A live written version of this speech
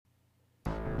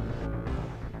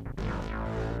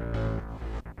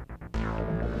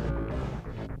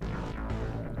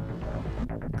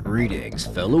Greetings,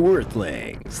 fellow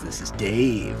Earthlings. This is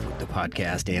Dave with the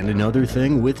podcast And Another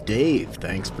Thing with Dave.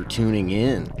 Thanks for tuning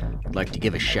in. I'd like to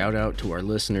give a shout out to our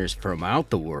listeners from out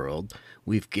the world.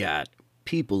 We've got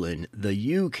people in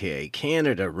the UK,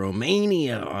 Canada,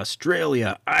 Romania,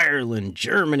 Australia, Ireland,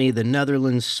 Germany, the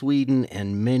Netherlands, Sweden,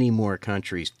 and many more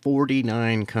countries.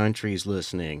 49 countries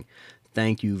listening.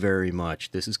 Thank you very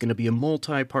much. This is going to be a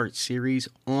multi-part series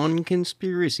on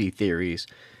conspiracy theories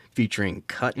featuring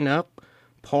Cutting Up,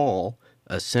 Paul,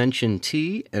 Ascension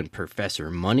T, and Professor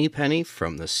Moneypenny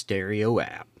from the Stereo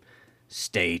app.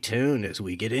 Stay tuned as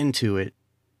we get into it.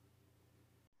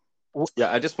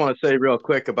 Yeah, I just want to say real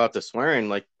quick about the swearing.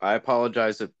 Like, I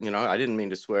apologize if, I didn't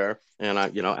mean to swear. And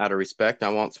out of respect, I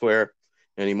won't swear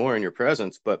anymore in your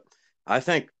presence. But I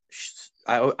think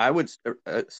I would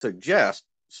suggest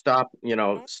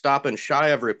stopping shy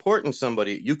of reporting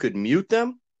somebody. You could mute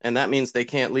them, and that means they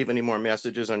can't leave any more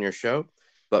messages on your show.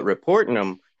 But reporting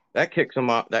them, that kicks them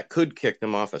off. That could kick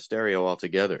them off a stereo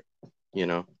altogether.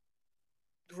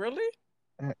 Really?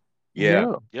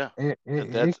 Yeah. And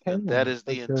that is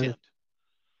the intent.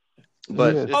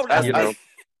 But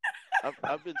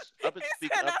I've been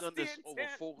speaking. I've done this over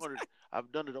 400.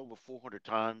 I've done it over 400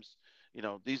 times.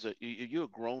 You're a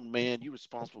grown man. You're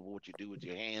responsible for what you do with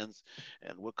your hands,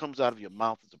 and what comes out of your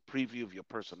mouth is a preview of your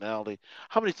personality.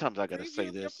 How many times I got to say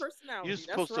this? You're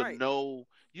supposed to know.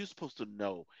 You're supposed to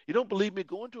know. You don't believe me?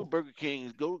 Go into a Burger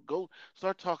King. Go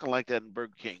start talking like that in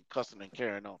Burger King, cussing and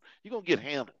carrying on. You're gonna get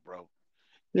handled, bro.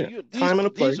 Yeah. Time and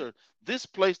a place. This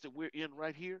place that we're in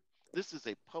right here. This is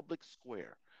a public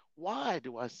square. Why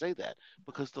do I say that?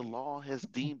 Because the law has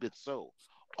deemed it so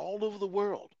all over the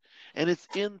world. And it's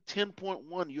in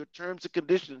 10.1, your terms and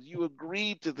conditions. You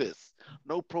agreed to this.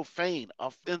 No profane,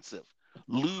 offensive,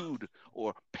 lewd,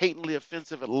 or patently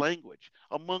offensive language.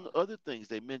 Among other things,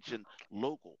 they mention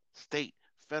local, state,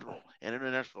 federal, and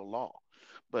international law.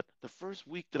 But the first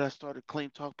week that I started Clean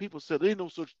Talk, people said, there ain't no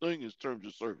such thing as terms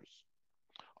of service.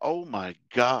 Oh my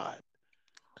God.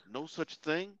 No such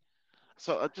thing.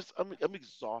 So I'm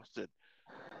exhausted.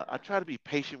 I try to be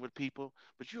patient with people,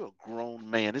 but you're a grown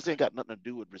man. This ain't got nothing to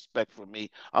do with respect for me.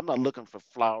 I'm not looking for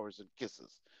flowers and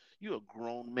kisses. You're a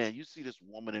grown man. You see this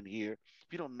woman in here.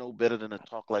 If you don't know better than to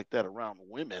talk like that around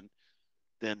women,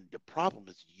 then the problem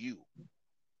is you.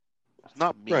 It's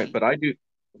not me. Right,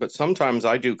 but sometimes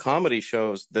I do comedy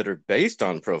shows that are based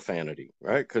on profanity,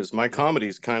 right? Because my comedy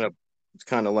is kind of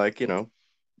like,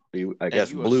 I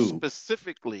guess blue.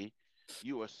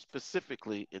 You are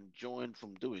specifically enjoined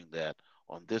from doing that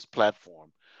on this platform.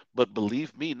 But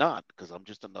believe me not, because I'm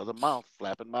just another mouth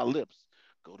flapping my lips.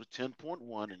 Go to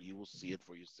 10.1 and you will see it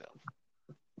for yourself.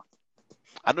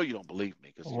 I know you don't believe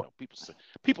me because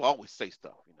people always say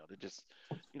stuff. They just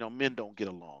men don't get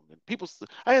along. And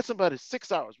I had somebody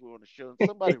 6 hours we were on the show and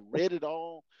somebody read it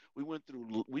all. We went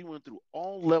through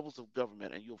all levels of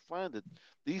government, and you'll find that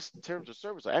these terms of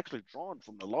service are actually drawn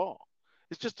from the law.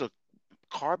 It's just a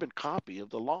carbon copy of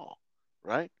the law,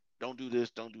 right? Don't do this,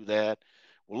 don't do that.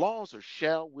 Well, laws are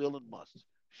shall, will, and must.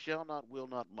 Shall not, will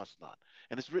not, must not.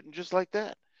 And it's written just like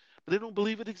that. But they don't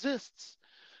believe it exists.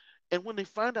 And when they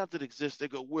find out that it exists, they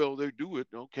go, well, they do it.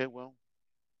 Okay, well,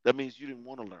 that means you didn't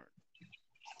want to learn.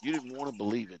 You didn't want to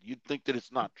believe it. You think that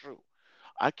it's not true.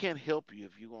 I can't help you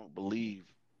if you don't believe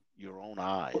your own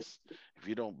eyes, if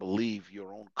you don't believe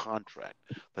your own contract,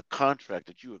 the contract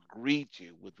that you agreed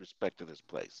to with respect to this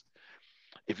place.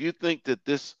 If you think that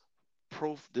this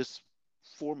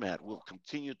format will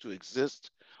continue to exist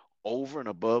over and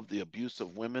above the abuse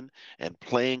of women and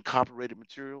playing copyrighted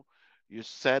material, you're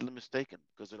sadly mistaken,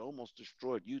 because it almost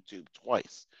destroyed YouTube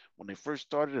twice, when they first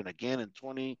started and again in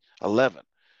 2011.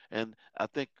 And I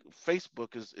think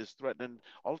Facebook is threatening.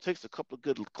 All it takes a couple of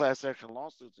good class action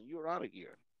lawsuits and you're out of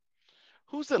here.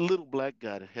 Who's that little black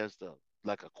guy that has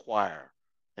like a choir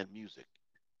and music?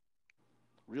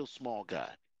 Real small guy.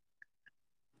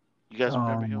 You guys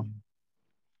remember him?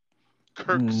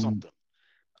 Kirk something.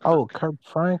 Kirk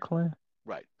Franklin.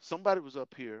 Right. Somebody was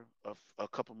up here a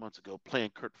couple months ago playing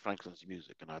Kirk Franklin's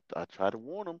music, and I tried to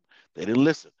warn them. They didn't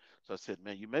listen. So I said,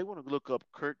 man, you may want to look up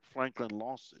Kirk Franklin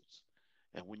lawsuits.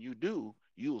 And when you do,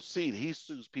 you'll see that he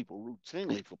sues people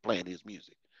routinely for playing his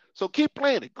music. So keep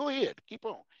playing it. Go ahead. Keep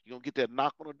on. You're going to get that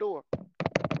knock on the door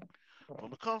from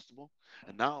the constable.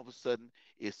 And now all of a sudden,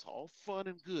 it's all fun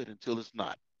and good until it's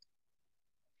not.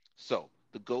 So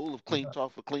the goal of Clean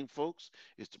Talk for Clean Folks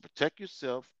is to protect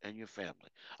yourself and your family.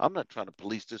 I'm not trying to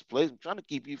police this place. I'm trying to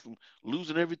keep you from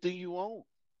losing everything you own,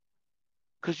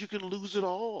 because you can lose it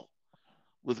all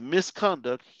with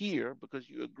misconduct here because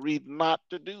you agreed not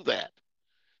to do that.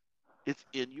 It's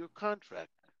in your contract.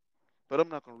 but I'm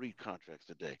not going to read contracts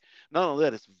today. Not only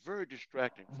that, it's very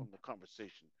distracting from the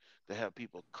conversation to have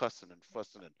people cussing and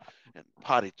fussing and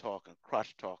potty talk and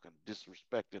crotch talk and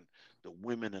disrespecting the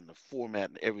women and the format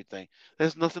and everything. That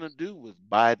has nothing to do with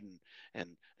Biden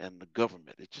and the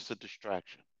government. It's just a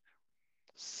distraction.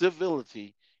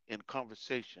 Civility in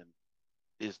conversation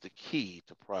is the key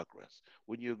to progress.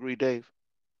 Wouldn't you agree, Dave?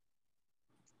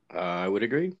 I would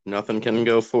agree. Nothing can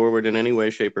go forward in any way,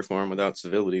 shape, or form without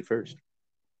civility first.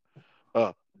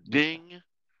 Ding,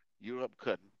 you're up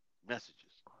cutting messages.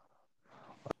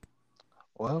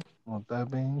 Well, with that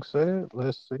being said,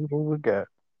 let's see what we got.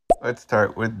 Let's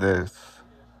start with this.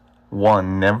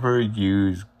 One, never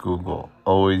use Google.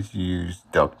 Always use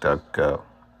DuckDuckGo.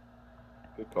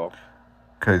 Good call.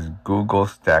 Because Google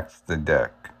stacks the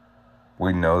deck.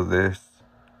 We know this.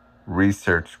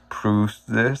 Research proves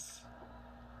this.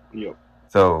 Yep.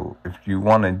 So if you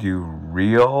want to do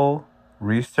real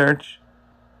research,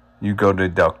 you go to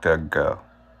DuckDuckGo.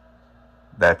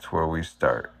 That's where we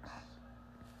start.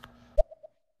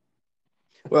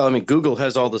 Well, I mean, Google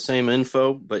has all the same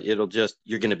info, but you're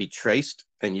going to be traced,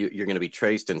 and you're going to be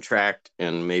traced and tracked,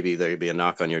 and maybe there'll be a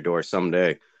knock on your door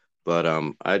someday. But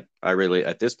I really,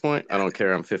 at this point, I don't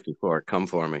care. I'm 54. Come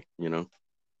for me, you know.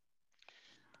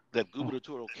 That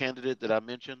gubernatorial candidate that I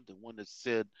mentioned, the one that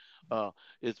said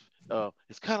it's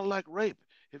kind of like rape.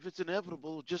 If it's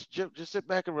inevitable, just sit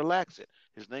back and relax it.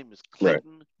 His name is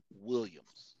Clayton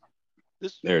Williams.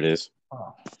 There it is.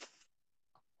 Oh.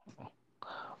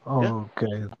 Yeah.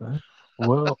 Okay then.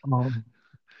 Well,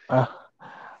 uh,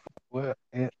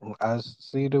 I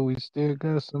see that we still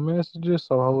got some messages,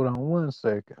 so hold on one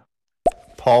second.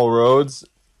 Paul Rhodes,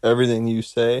 everything you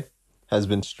say has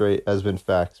been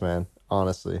facts, man.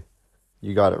 Honestly,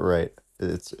 you got it right.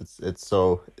 It's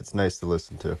nice to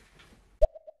listen to.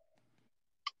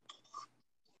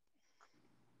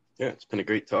 Yeah, it's been a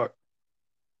great talk.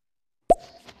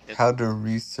 How to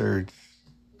research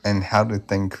and how to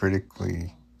think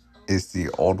critically is the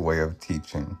old way of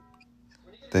teaching.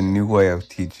 The new way of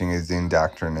teaching is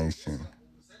indoctrination.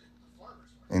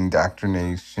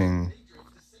 Indoctrination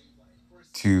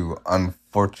to,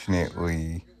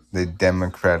 unfortunately, the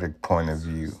democratic point of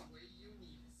view.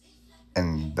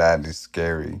 And that is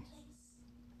scary.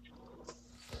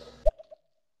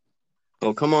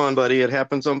 Oh, come on, buddy. It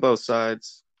happens on both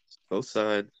sides. Both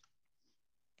sides.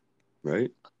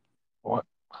 Right? What?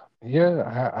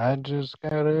 Yeah, I just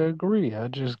gotta agree. I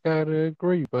just gotta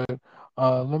agree. But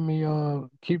let me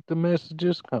keep the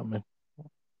messages coming.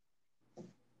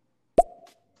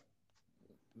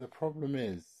 The problem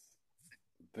is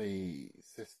the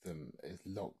system is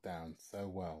locked down so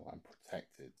well and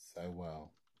protected so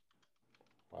well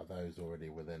by those already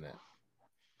within it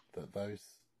that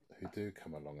those who do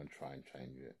come along and try and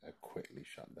change it are quickly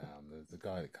shut down. There's a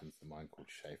guy that comes to mind called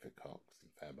Schaefer Cox in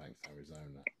Fairbanks,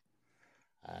 Arizona,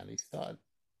 and he started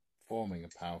forming a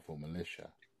powerful militia,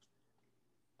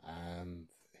 and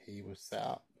he was set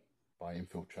up by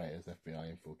infiltrators,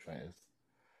 FBI infiltrators,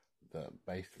 that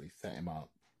basically set him up,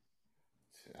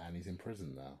 and he's in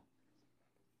prison now.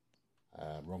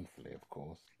 Wrongfully, of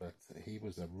course, but he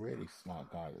was a really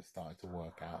smart guy that started to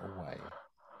work out a way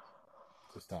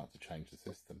to start to change the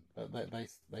system. But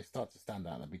they start to stand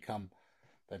out. They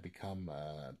become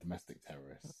domestic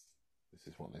terrorists. This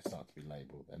is what they start to be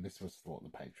labelled, and this was what the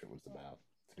Patriot was about,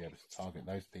 to be able to target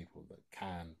those people that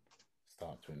can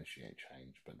start to initiate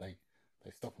change, but they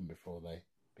stop them before they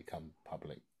become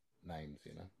public names,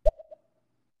 you know.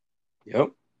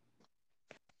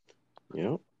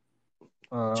 Yep.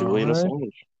 All Julian right.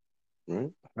 Assange.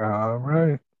 Right? All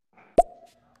right.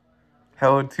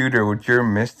 Hello, Tudor, what you're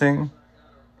missing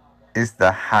is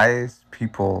the highest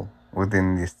people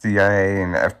within the CIA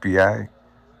and FBI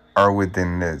are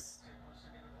within this.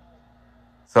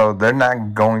 So they're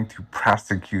not going to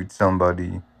prosecute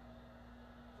somebody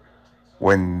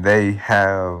when they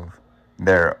have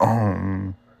their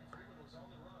own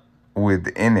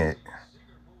within it.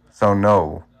 So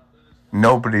no,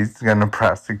 nobody's going to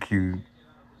prosecute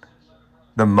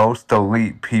the most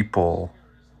elite people,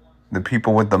 the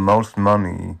people with the most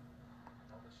money.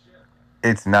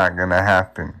 It's not going to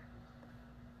happen.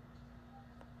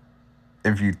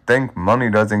 If you think money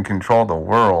doesn't control the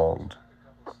world,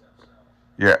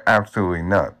 you're absolutely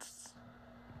nuts.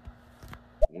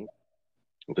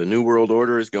 The New World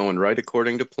Order is going right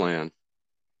according to plan.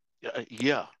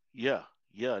 Yeah,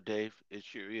 Dave, it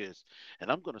sure is.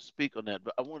 And I'm going to speak on that,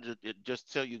 but I wanted to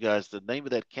just tell you guys the name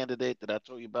of that candidate that I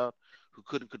told you about who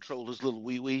couldn't control his little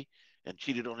wee and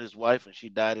cheated on his wife and she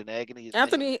died in agony. His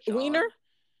Anthony Weiner?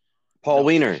 Paul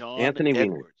Weiner. John Anthony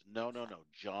Weiner. Edwards. No.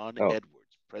 John Oh, Edwards.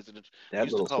 President. We that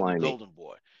used to little call him the slimy. Golden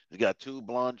Boy. He got two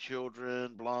blonde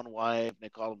children, blonde wife, and they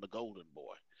call him the golden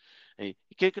boy. And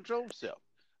he can't control himself.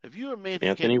 If you're a man who can't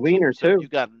Anthony control Weiner himself, too. you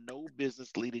got no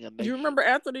business leading a Do you nation. remember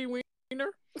Anthony Weiner?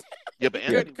 Yeah, but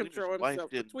He Yeah, Anthony couldn't Weiner's control wife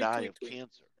himself. The didn't tweet, die tweet, of tweet.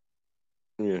 cancer.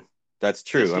 yeah, that's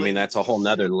This true. I mean, lady that's a was whole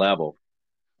nother sick. level.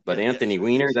 But Yeah, Anthony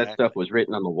Weiner, that stuff exactly. was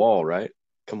written on the wall, right?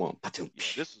 Come on. Yeah,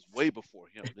 this is way before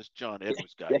him. This John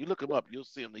Edwards guy. Yeah. You look him up, you'll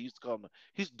see him. They used to call him.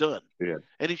 He's done, Yeah.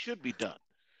 and he should be done.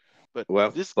 But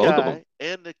Well, this both of them. guy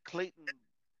and the Clayton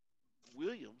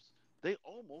Williams, they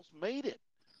almost made it.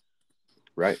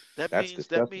 Right. That That's means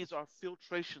disgusting. our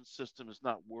filtration system is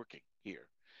not working here.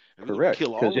 And we're gonna Correct.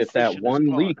 kill all Because the if fish that in this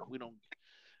one leak, pond. We don't.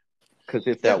 because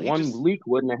if Yeah, that he one just leak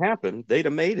wouldn't have happened, they'd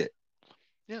have made it.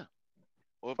 yeah.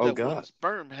 Or if Oh that one God.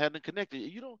 sperm hadn't connected,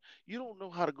 you don't know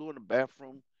how to go in the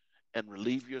bathroom and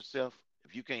relieve yourself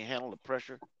if you can't handle the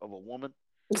pressure of a woman.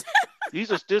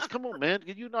 These are just come on, man.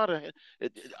 You not a.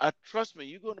 I trust me.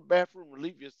 You go in the bathroom,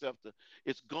 relieve yourself.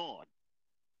 It's gone.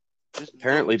 There's no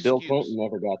Apparently, Bill excuse. Clinton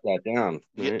never got that down.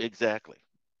 Yeah, Right? exactly.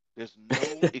 There's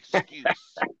no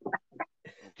excuse.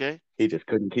 Okay. He just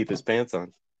couldn't keep his pants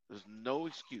on. There's no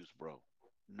excuse, bro.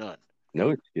 None.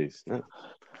 No excuse. No.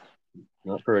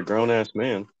 Not for a grown ass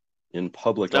man in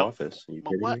public Now, office. Are you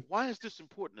kidding me? why is this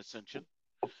important, Ascension?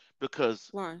 Because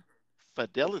Why?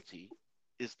 fidelity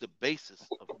is the basis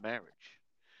of marriage.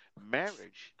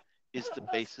 Marriage is the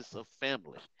basis of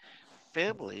family.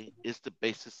 Family is the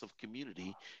basis of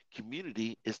community.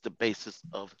 Community is the basis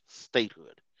of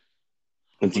statehood.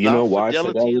 And do you know Without why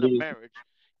fidelity in a fidelity? marriage,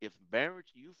 if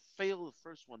marriage you fail the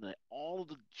first one, then all of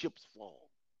the chips fall,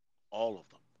 all of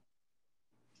them.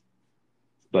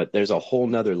 But there's a whole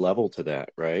nother level to that,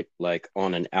 right? Like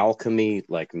on an alchemy,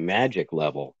 like magic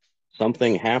level,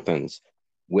 something happens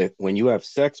with when you have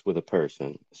sex with a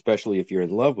person, especially if you're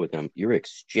in love with them, you're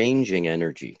exchanging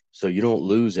energy. So you don't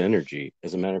lose energy.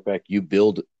 As a matter of fact, you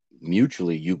build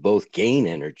mutually, you both gain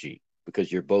energy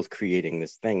because you're both creating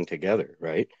this thing together,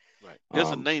 right? Right.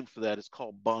 There's a name for that. It's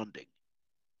called bonding.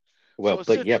 Well, So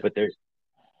but yeah, Ascension, but there's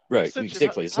right, Ascension,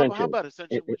 exactly, how essentially. about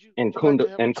Ascension? Would you And like to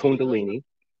have a chili hut?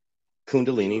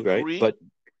 Kundalini, Do you right? agree?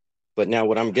 But now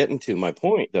what I'm getting to, my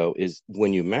point though, is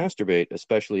when you masturbate,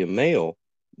 especially a male,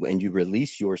 when you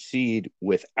release your seed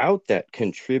without that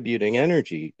contributing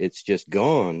energy, it's just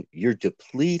gone. You're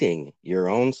depleting your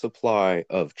own supply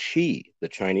of chi, the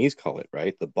Chinese call it,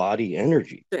 right? The body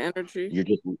energy. The energy. You're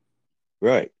just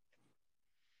right.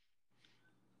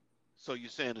 So you're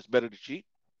saying it's better to cheat?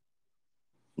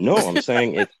 No, I'm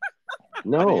saying it's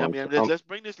no. Let's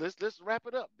bring this. Let's wrap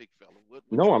it up, big fella. What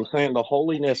No, you I'm want? saying the If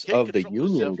holiness you can't of the control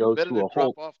union yourself, it's goes better to to a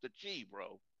whole. drop off the chi,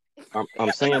 bro.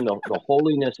 I'm saying the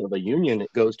holiness of a union,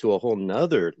 it goes to a whole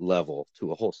nother level,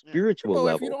 to a whole Yeah. spiritual Well,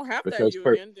 if you level. don't have that Because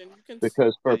for union, then you can.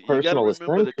 for You got to personal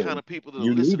remember the kind ascension, of people that are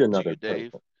you need listening to you, another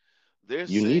Dave. person. They're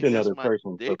You need saying another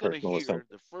person they're for going to personal hear ascension.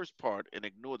 the first part and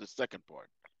ignore the second part.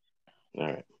 All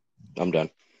right, I'm done.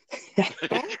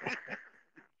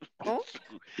 Oh,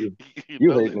 You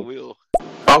know hate they me. will.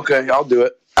 Okay, I'll do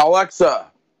it.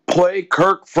 Alexa, play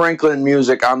Kirk Franklin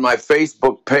music on my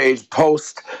Facebook page.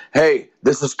 Post, hey,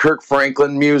 this is Kirk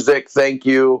Franklin music. Thank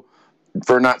you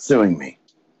for not suing me.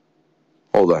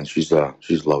 Hold on, she's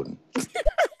loading.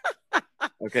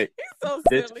 Okay, he's so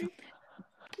this silly.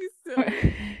 He's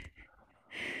silly.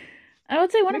 I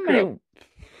would say one of pick her up.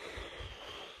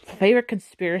 my favorite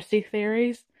conspiracy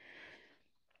theories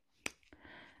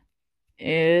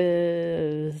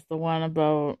is the one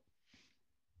about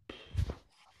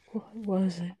what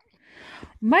was it?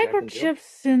 Jack and Jill?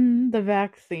 Microchips in the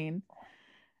vaccine.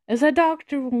 As a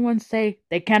doctor will once say,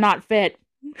 they cannot fit.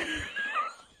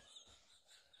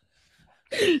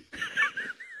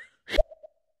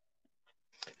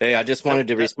 Hey, I just wanted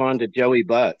to respond to Joey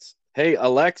Butts. Hey,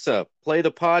 Alexa, play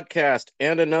the podcast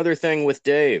and another thing with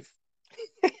Dave.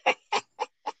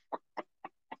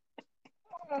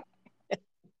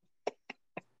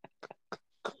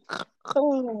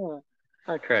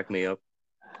 That cracked me up.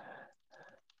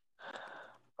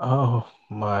 Oh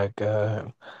my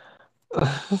God.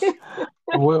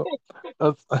 Well,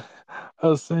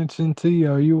 Ascension T,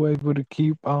 are you able to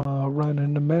keep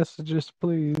running the messages,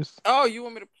 please? Oh, you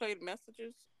want me to play the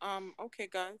messages? Okay,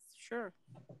 guys, sure.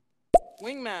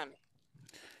 Wingman.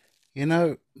 You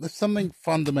know, there's something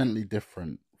fundamentally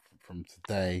different from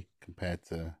today compared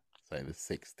to, say, the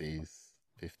 60s,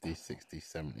 50s,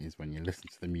 60s, 70s. When you listen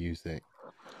to the music,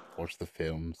 watch the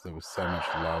films, there was so much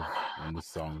love in the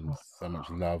songs, so much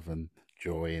love and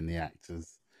joy in the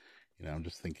actors. You know, I'm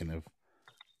just thinking of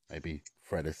maybe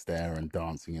Fred Astaire and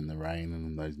Dancing in the Rain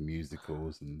and those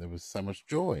musicals, and there was so much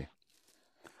joy.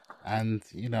 And,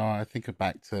 you know, I think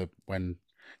back to when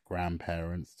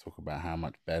grandparents talk about how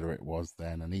much better it was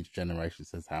then, and each generation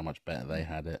says how much better they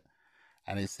had it.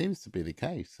 And it seems to be the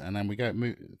case. And then we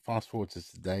fast forward to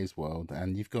today's world,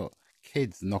 and you've got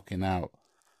kids knocking out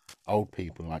old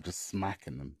people, like just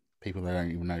smacking them. People they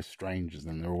don't even know, strangers,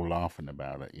 and they're all laughing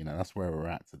about it. That's where we're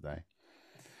at today.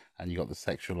 And you got the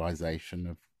sexualization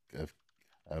of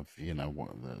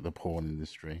the porn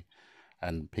industry,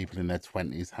 and people in their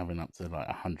 20s having up to like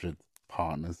 100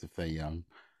 partners if they're young.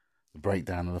 The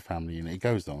breakdown of the family unit. It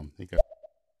goes on.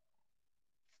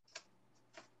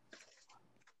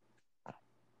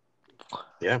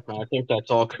 Yeah, I think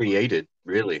that's all created,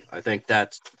 really. I think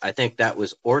that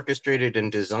was orchestrated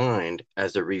and designed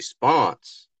as a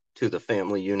response to the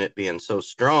family unit being so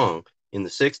strong in the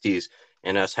 60s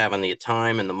and us having the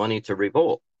time and the money to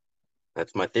revolt.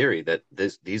 That's my theory, that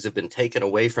these have been taken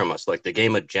away from us like the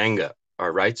game of Jenga.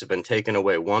 Our rights have been taken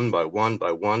away one by one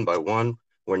by one by one,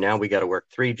 where now we got to work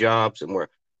 3 jobs, and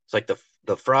it's like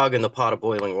the frog in the pot of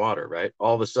boiling water, right?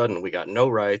 All of a sudden we got no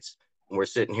rights, and we're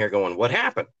sitting here going, what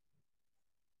happened?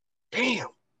 Damn,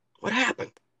 what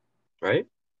happened? Right?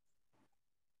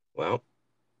 Well,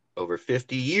 over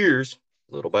 50 years,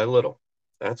 little by little,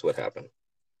 that's what happened.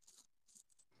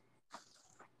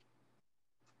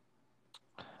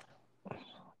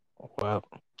 Well,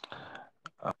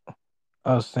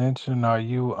 Ascension, are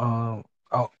you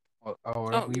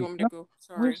Oh, you want me to go? we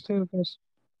Sorry. still just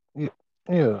yeah.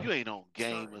 You ain't on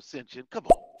game Sorry. Ascension. Come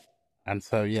on. And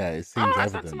so, it Oh, seems I thought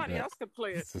evident somebody that else could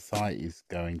play it. society's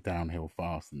going downhill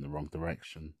fast in the wrong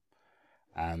direction.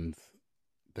 And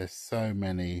there's so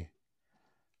many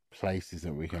places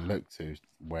that we can look to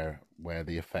where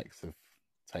the effects have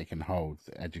taken hold.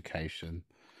 Education,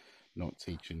 not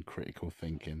teaching critical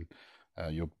thinking,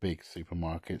 your big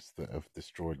supermarkets that have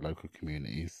destroyed local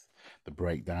communities, the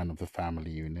breakdown of the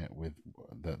family unit with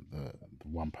the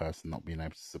one person not being able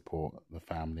to support the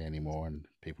family anymore, and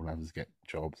people having to get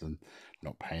jobs and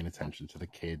not paying attention to the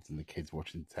kids, and the kids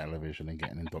watching television and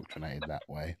getting indoctrinated that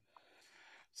way.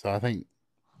 So I think,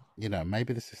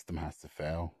 maybe the system has to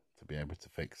fail to be able to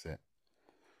fix it.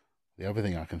 The other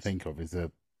thing I can think of is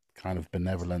a kind of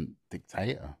benevolent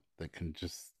dictator that can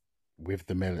just, with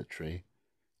the military,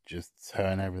 just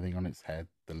turn everything on its head,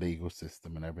 the legal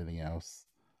system and everything else,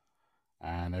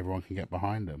 and everyone can get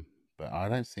behind them. But I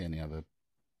don't see any other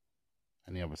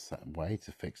way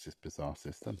to fix this bizarre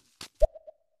system.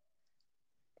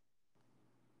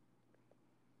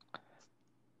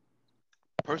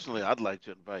 Personally, I'd like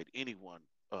to invite anyone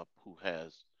up who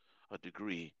has a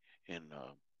degree in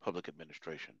public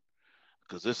administration,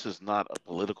 because this is not a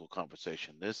political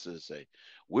conversation.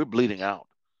 We're bleeding out.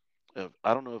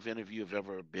 I don't know if any of you have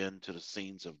ever been to the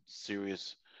scenes of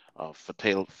serious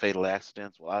fatal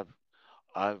accidents. Well,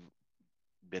 I've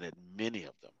been at many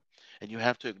of them. And you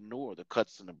have to ignore the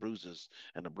cuts and the bruises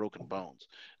and the broken bones.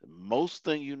 The most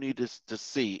thing you need to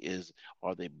see is,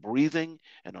 are they breathing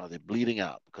and are they bleeding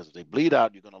out? Because if they bleed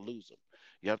out, you're going to lose them.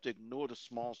 You have to ignore the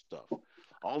small stuff.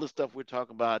 All the stuff we're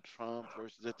talking about, Trump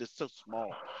versus that, it's so small.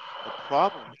 The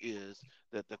problem is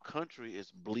that the country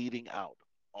is bleeding out.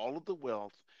 All of the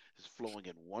wealth is flowing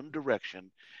in one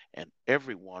direction, and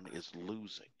everyone is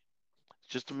losing. It's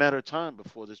just a matter of time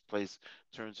before this place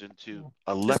turns into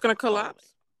a It's leper gonna colony.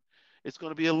 collapse. It's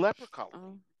going to be a leper colony.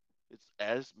 Um, It's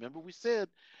as remember we said,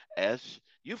 as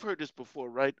you've heard this before,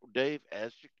 right, Dave?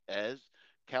 As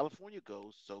California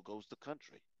goes, so goes the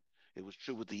country. It was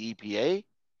true with the EPA,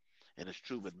 and it's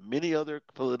true with many other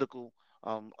political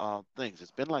things. It's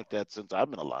been like that since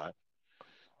I've been alive.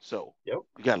 So Yep.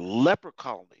 you got leper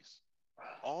colonies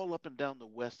all up and down the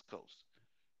West Coast.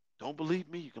 Don't believe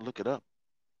me? You can look it up.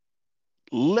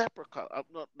 Leper colony,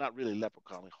 not really leper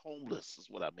colony. Homeless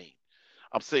is what I mean.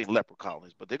 I'm saying leper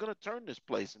colonies, but they're going to turn this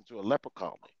place into a leper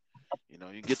colony.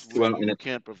 You get to where Well, and you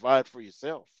can't provide for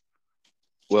yourself.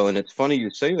 and it's funny you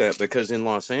say that, because in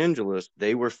Los Angeles,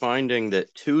 they were finding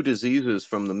that 2 diseases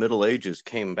from the Middle Ages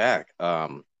came back.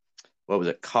 What was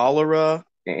it? Cholera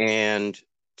and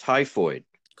typhoid,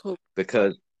 cool.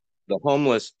 because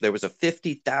there was a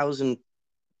 50,000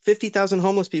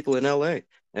 homeless people in LA,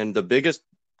 and the biggest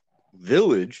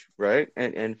village, right?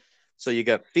 And so you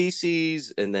got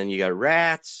feces, and then you got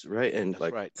rats, right? And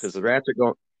That's right. because the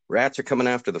rats are coming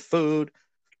after the food.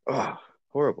 Oh,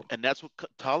 horrible. And that's what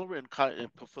cholera and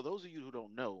for those of you who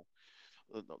don't know,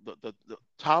 the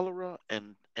cholera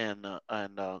and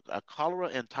cholera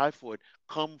and typhoid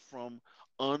come from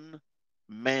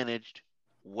unmanaged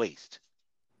waste.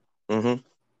 Mm-hmm.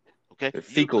 Okay, They're you're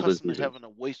fecal accustomed to diseases. having a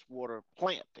wastewater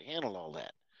plant to handle all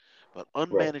that. But Right.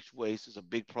 unmanaged waste is a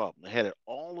big problem. They had it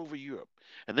all over Europe.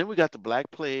 And then we got the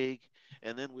Black Plague.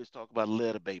 And then we talk about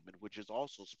lead abatement, which is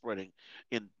also spreading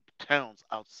in towns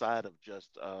outside of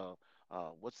just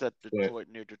what's that Detroit,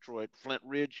 near Detroit, Flint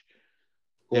Ridge.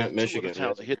 There are Flint, two other Michigan.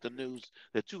 towns that hit the news.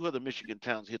 There are two other Michigan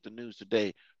towns hit the news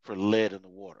today for lead in the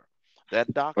water. That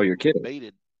Oh, doctor you're who kidding.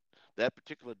 debated, that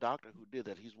particular doctor who did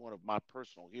that, he's one of my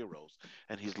personal heroes,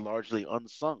 and he's largely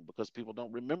unsung because people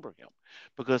don't remember him.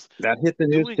 Because That hit the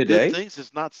news doing good today. things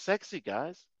is not sexy,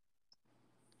 guys.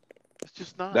 It's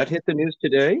just not. That hit the news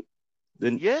today.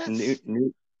 The Yes.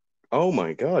 new. Oh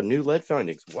my God! New lead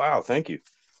findings. Wow. Thank you.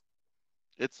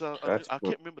 It's That's I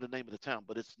can't remember the name of the town,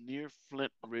 but it's near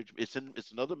Flint Ridge. It's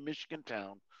another Michigan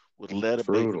town with lead abatement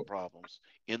brutal. problems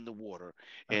in the water,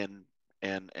 and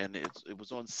it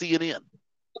was on CNN.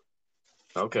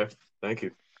 Okay. Thank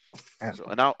you. So,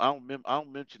 and I'll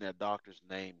mention that doctor's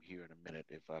name here in a minute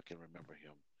if I can remember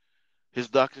him. His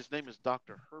doctor's name is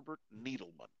Dr. Herbert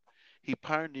Needleman. He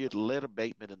pioneered lead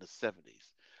abatement in the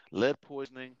 70s. Lead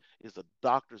poisoning is a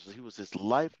doctor's. He was his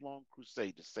lifelong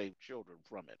crusade to save children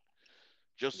from it.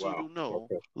 Just so Wow. you know,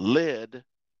 Okay.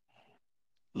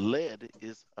 lead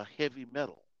is a heavy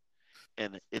metal,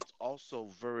 and it's also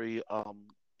very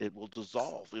it will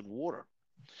dissolve in water.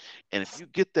 And if you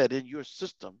get that in your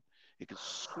system, it can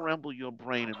scramble your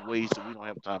brain in ways that we don't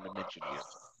have time to mention here.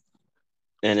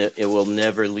 And it will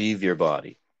never leave your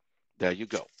body. There you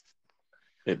go.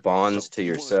 It bonds So to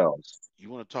your cells. you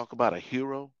want to talk about a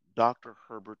hero, Dr.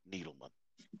 Herbert Needleman.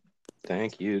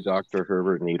 Thank you, Dr.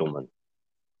 Herbert Needleman.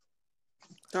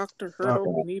 Dr.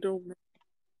 Hurdle Needleman.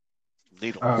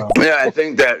 Yeah, I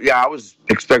think that. Yeah, I was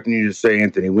expecting you to say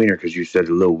Anthony Weiner because you said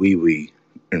a little wee wee,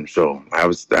 and so I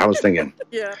was thinking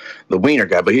Yeah. the Weiner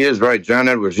guy. But he is right, John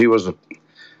Edwards.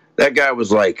 That guy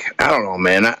was like, I don't know,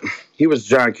 man. He was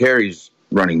John Kerry's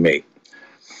running mate,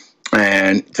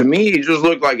 and to me, he just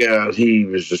looked like he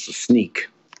was just a sneak.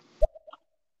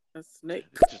 A snake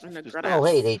in the grass. Oh,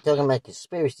 hey, they talking about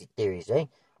conspiracy theories, eh?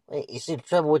 Wait, you see the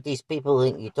trouble with these people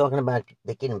that you're talking about?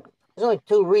 There's only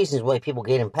two reasons why people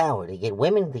get in power. They get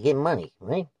women, they get money,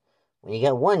 right? When you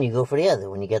got one, you go for the other.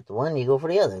 When you got the one, you go for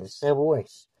the other. That's how it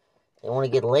works. They want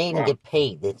to get laid and get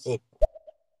paid. That's it.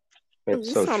 It's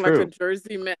You so sound true. like a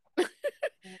Jersey man.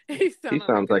 He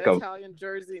sounds like an Italian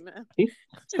Jersey man. He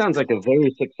sounds like a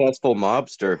very successful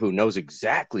mobster who knows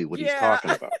exactly what he's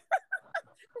talking about.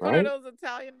 One Right? of those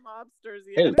Italian mobsters.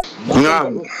 Hey,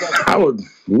 I would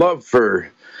love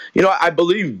for, I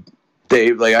believe,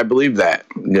 Dave, like I believe that,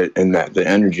 and that the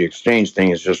energy exchange thing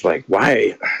is just like,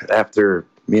 why, after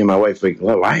me and my wife, like,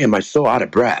 why am I so out of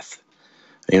breath?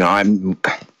 I'm.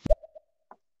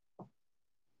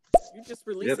 You just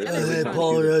released Hey,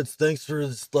 Paul Rhodes, thanks for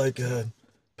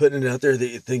putting it out there that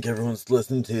you think everyone's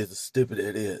listening to is a stupid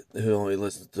idiot who only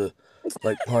listens to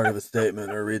part of a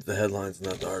statement or reads the headlines,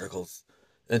 not the articles.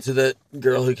 And to that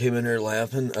girl who came in here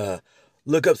laughing,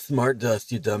 look up Smart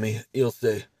Dust, you dummy. You'll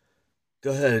see.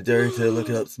 Go ahead, I dare you to look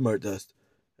it up, Smart Dust,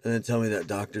 and then tell me that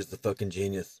doctor's the fucking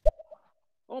genius.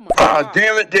 Oh my God!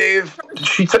 Damn it, Dave!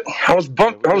 I was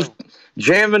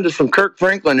jamming to some Kirk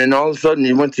Franklin, and all of a sudden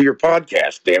you went to your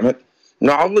podcast. Damn it!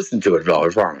 No, I'll listen to it, though. I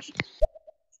promise.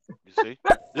 You see,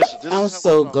 this I'm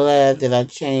so glad that I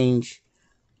changed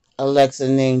Alexa's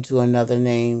name to another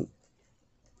name.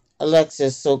 Alexa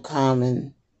is so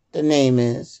common. The name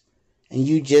is. And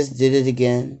you just did it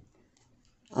again.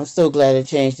 I'm so glad I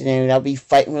changed the name. I'll be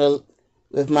fighting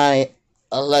with my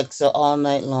Alexa all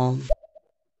night long.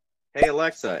 Hey,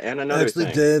 Alexa, and another Actually,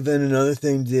 thing. Dave, and another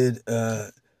thing,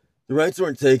 the rights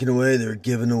weren't taken away, they were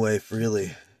given away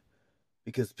freely.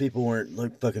 Because people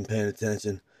weren't fucking paying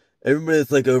attention. Everybody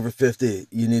that's over 50,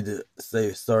 you need to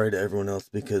say sorry to everyone else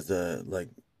because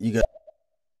you got.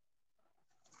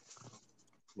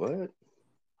 What?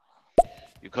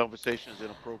 Your conversation is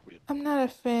inappropriate. I'm not a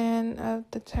fan of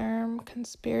the term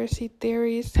conspiracy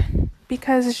theories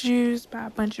because it's used by a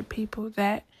bunch of people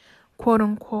that quote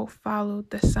unquote follow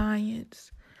the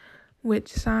science,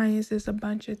 which science is a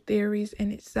bunch of theories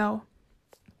in itself.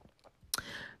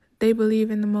 They believe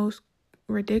in the most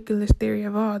ridiculous theory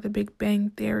of all, the Big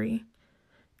Bang Theory.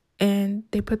 And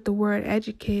they put the word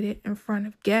educated in front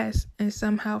of guess and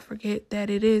somehow forget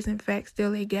that it is in fact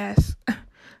still a guess,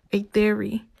 a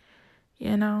theory,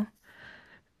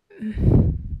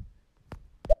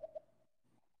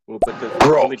 Well, but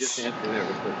Gross. let me just answer that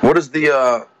real quick.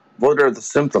 What are the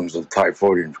symptoms of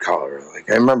typhoid and cholera? Like,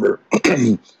 I remember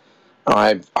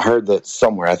I heard that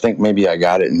somewhere. I think maybe I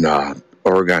got it in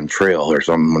Oregon Trail or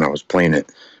something when I was playing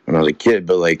it when I was a kid.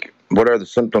 But what are the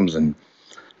symptoms? And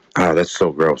that's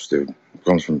so gross, dude. It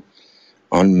comes from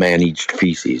unmanaged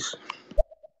feces.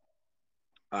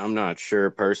 I'm not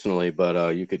sure personally,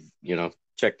 but you could,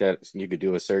 check that. You could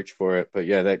do a search for it. But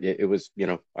yeah, that it was,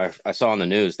 I saw on the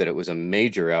news that it was a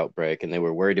major outbreak and they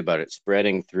were worried about it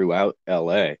spreading throughout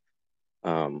LA,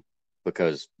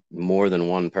 because more than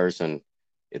one person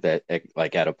that,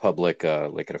 like at a public,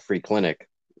 like at a free clinic,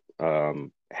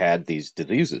 had these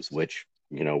diseases, which,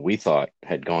 we thought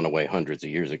had gone away hundreds of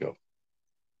years ago.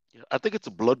 Yeah, I think it's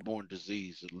a bloodborne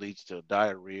disease. It leads to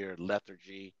diarrhea,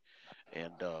 lethargy,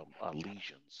 and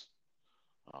lesions.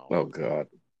 Oh God,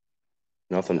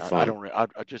 nothing I fun. don't. I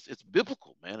just. It's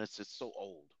biblical, man. It's so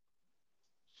old.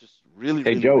 It's just really,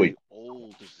 Hey really, Joey, really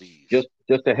old disease.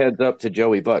 just a heads up to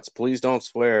Joey Butts. Please don't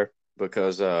swear,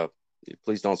 because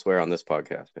please don't swear on this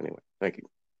podcast. Anyway, thank you.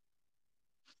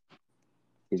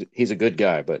 He's a good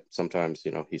guy, but sometimes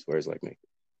he swears like me.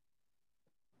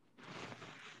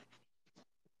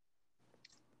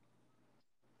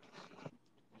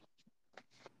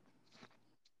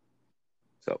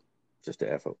 So just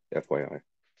a FYI,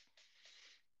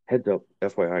 heads up,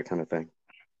 FYI kind of thing.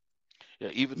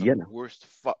 Yeah, even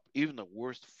the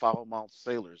worst foul-mouthed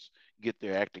sailors get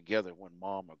their act together when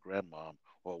mom or grandmom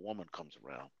or a woman comes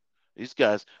around. These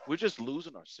guys, we're just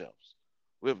losing ourselves.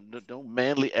 We have no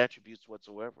manly attributes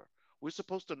whatsoever. We're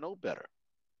supposed to know better.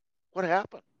 What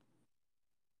happened?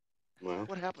 Well,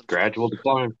 what happened? Gradual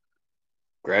decline,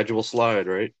 gradual slide,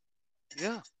 right?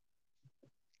 Yeah.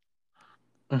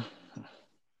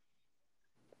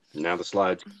 Now the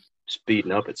slide's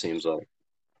speeding up. It seems like.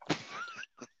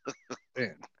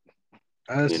 Yeah.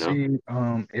 I see.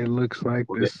 It looks like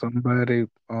there's somebody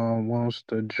wants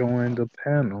to join the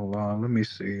panel. Let me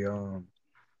see.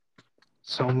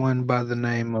 Someone by the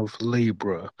name of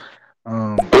Libra.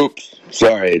 Oops,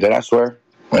 sorry. Did I swear?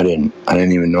 I didn't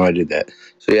even know I did that.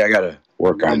 So yeah, I gotta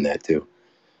work on that too.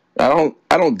 I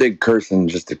don't dig cursing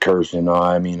just to curse.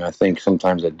 I mean, I think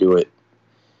sometimes I do it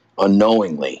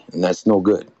unknowingly, and that's no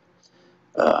good.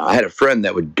 I had a friend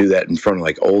that would do that in front of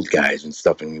like old guys and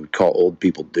stuff, and he would call old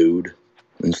people dude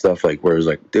and stuff, like where it was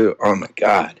like, dude, oh my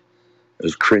God, it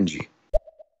was cringy.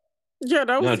 Yeah,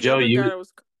 that was No, the Joe, other you. guy that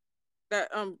was that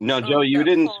No, Joe, you that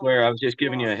didn't Paul swear. I was just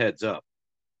giving you a heads up.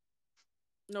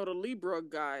 No, the Libra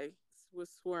guy was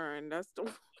swearing. That's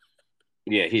the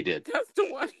Yeah, he did. that's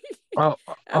the one.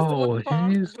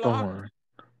 He's the blocked. one.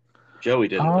 Joey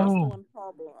didn't. That's the Oh, one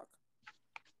Paul blocked.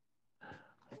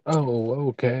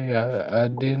 okay. I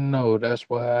didn't know. That's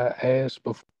why I asked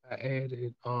before I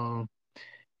added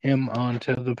him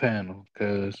onto the panel,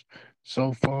 because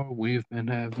so far we've been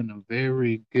having a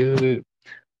very good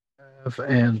laugh,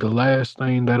 and the last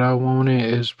thing that I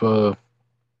wanted is for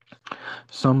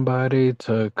somebody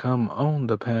to come on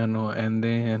the panel and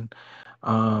then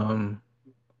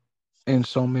in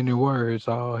so many words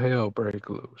all hell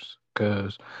break loose,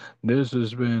 because this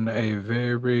has been a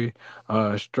very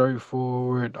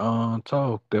straightforward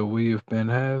talk that we've been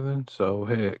having. So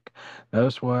heck,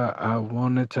 that's why I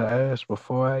wanted to ask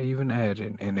before I even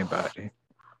added anybody.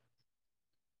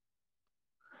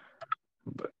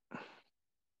 But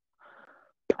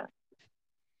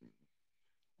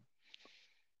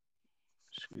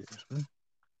excuse me.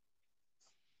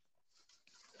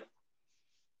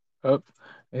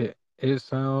 It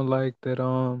sounds like that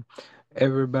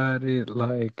everybody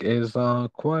like is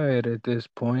quiet at this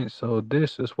point. So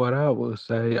this is what I will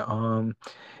say.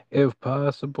 If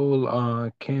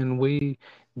possible, can we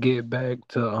get back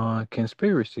to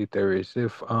conspiracy theories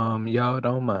if y'all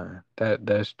don't mind?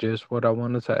 That's just what I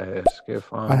wanted to ask.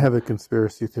 If I have a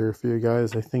conspiracy theory for you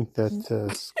guys. I think that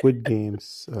Squid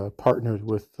Games partnered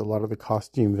with a lot of the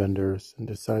costume vendors and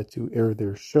decided to air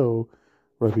their show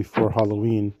right before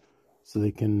Halloween so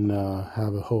they can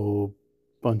have a whole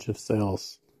bunch of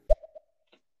sales.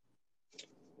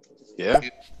 Yeah.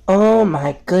 Oh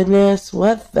my goodness,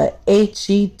 what the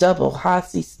HE double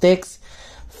Hossy sticks,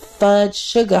 fudge,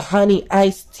 sugar, honey,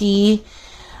 iced tea,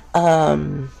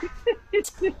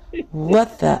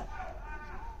 what the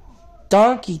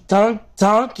donkey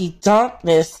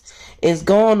donkness is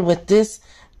going with this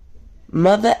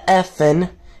mother effing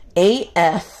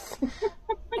AF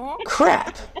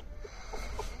crap.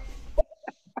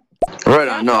 Right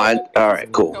on. No, all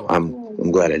right, cool.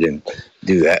 I'm glad I didn't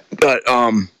do that, but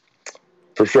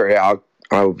for sure, yeah.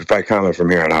 I'll if I comment from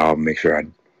here, and I'll make sure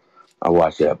I'll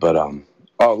watch that. But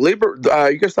Libra,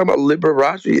 you guys talking about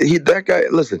Liberace? That guy.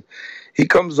 Listen, he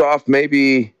comes off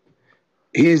maybe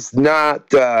he's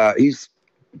not. He's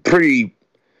pretty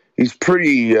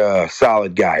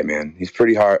solid guy, man. He's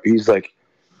pretty hard. He's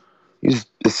as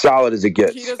solid as it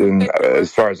gets. And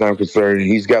as far as I'm concerned,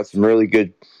 he's got some really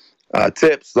good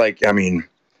tips. Like, I mean,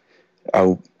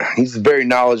 he's a very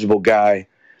knowledgeable guy.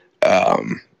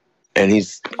 And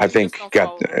I think,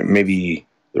 got maybe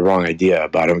the wrong idea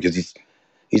about him, because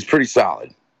He's pretty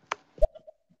solid.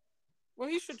 Well,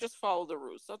 he should just follow the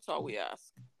rules. That's all we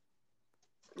ask.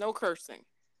 No cursing.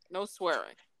 No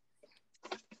swearing.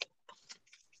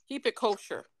 Keep it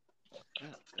kosher. Yeah.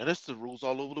 And that's the rules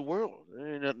all over the world. It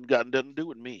ain't nothing got nothing to do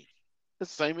with me.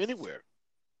 It's the same anywhere.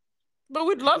 But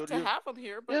we'd You love go to to your- have him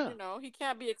here, but Yeah. you know, he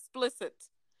can't be explicit.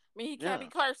 I mean, he can't Yeah.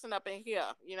 be cursing up in here.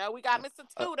 You know, we got Mr.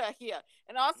 Tudor here,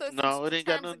 and also No, it ain't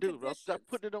got terms nothing and to do with it. Stop conditions.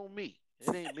 putting it on me.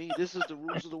 It ain't me. This is the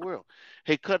rules of the world.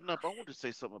 Hey, cutting up, I want to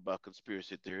say something about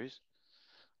conspiracy theories.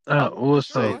 I want to What's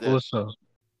say up? that What's up?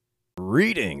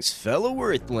 Greetings, fellow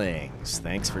Earthlings.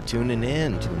 Thanks for tuning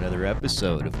in to another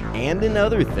episode of And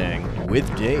Another Thing with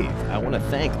Dave. I want to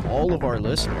thank all of our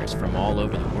listeners from all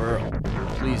over the world.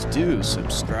 Please do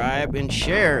subscribe and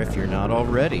share if you're not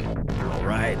already. All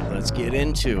right, let's get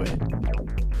into it.